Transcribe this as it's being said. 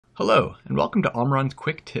Hello, and welcome to Omron's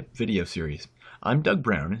Quick Tip video series. I'm Doug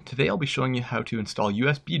Brown, and today I'll be showing you how to install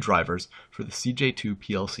USB drivers for the CJ2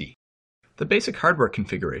 PLC. The basic hardware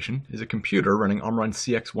configuration is a computer running Omron's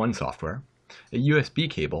CX1 software, a USB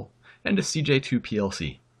cable, and a CJ2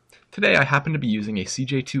 PLC. Today I happen to be using a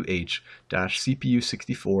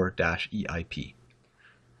CJ2H-CPU64-EIP.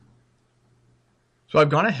 So I've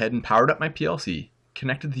gone ahead and powered up my PLC,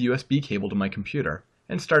 connected the USB cable to my computer,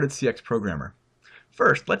 and started CX Programmer.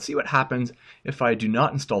 First, let's see what happens if I do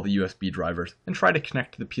not install the USB drivers and try to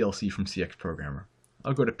connect to the PLC from CX Programmer.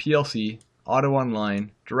 I'll go to PLC, Auto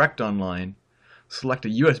Online, Direct Online, select a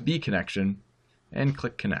USB connection, and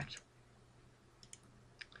click Connect.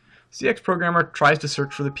 CX Programmer tries to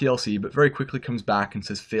search for the PLC, but very quickly comes back and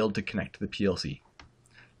says failed to connect to the PLC.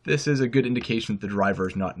 This is a good indication that the driver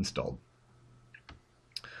is not installed.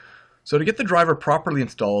 So to get the driver properly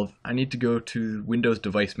installed, I need to go to Windows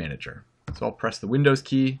Device Manager. So I'll press the Windows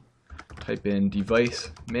key, type in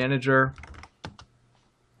Device Manager,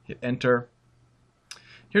 hit Enter.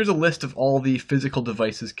 Here's a list of all the physical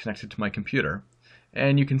devices connected to my computer,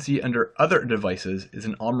 and you can see under Other Devices is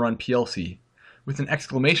an Omron PLC with an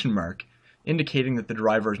exclamation mark indicating that the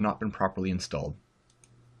driver has not been properly installed.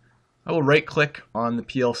 I will right-click on the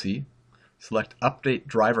PLC, select Update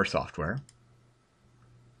Driver Software,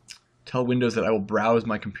 tell Windows that I will browse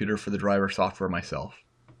my computer for the driver software myself.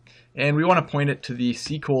 And we want to point it to the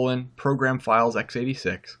C:"Program Files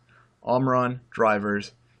x86, Omron,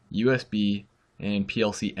 Drivers, USB, and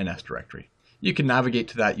PLC NS directory. You can navigate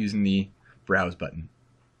to that using the Browse button.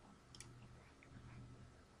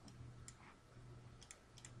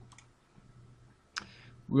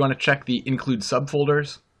 We want to check the Include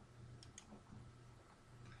Subfolders.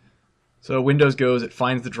 So Windows goes, it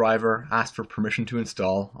finds the driver, asks for permission to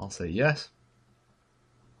install. I'll say yes.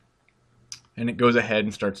 And it goes ahead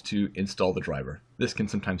and starts to install the driver. This can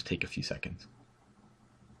sometimes take a few seconds.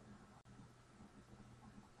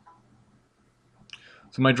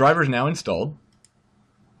 So my driver is now installed.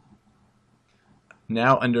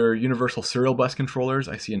 Now under Universal Serial Bus Controllers,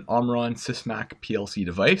 I see an Omron Sysmac PLC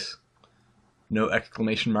device. No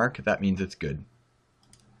exclamation mark, that means it's good.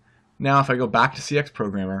 Now if I go back to CX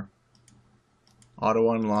Programmer, Auto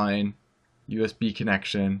Online, USB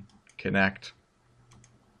connection, connect,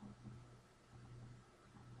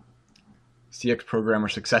 CX Programmer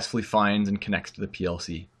successfully finds and connects to the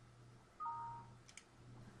PLC.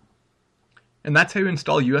 And that's how you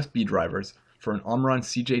install USB drivers for an Omron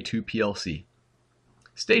CJ2 PLC.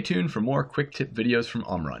 Stay tuned for more quick tip videos from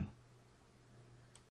Omron.